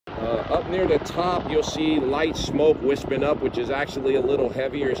Up near the top, you'll see light smoke wisping up, which is actually a little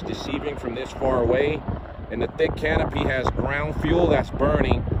heavier. It's deceiving from this far away. And the thick canopy has ground fuel that's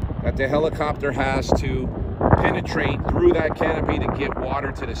burning that the helicopter has to penetrate through that canopy to get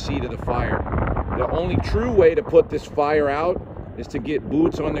water to the seat of the fire. The only true way to put this fire out is to get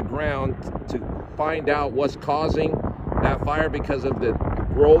boots on the ground to find out what's causing that fire, because of the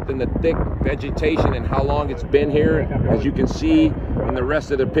growth and the thick vegetation and how long it's been here. As you can see in the rest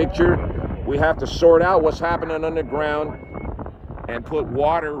of the picture, we have to sort out what's happening underground and put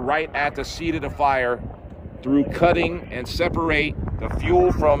water right at the seat of the fire through cutting and separate the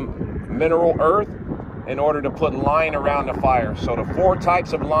fuel from mineral earth in order to put line around the fire. So the 4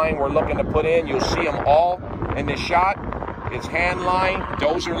 types of line we're looking to put in, you'll see them all in this shot. It's hand line,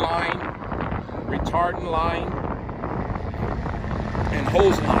 dozer line, retardant line, and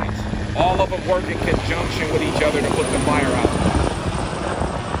hose lines. All of them work in conjunction with each other to put the fire out.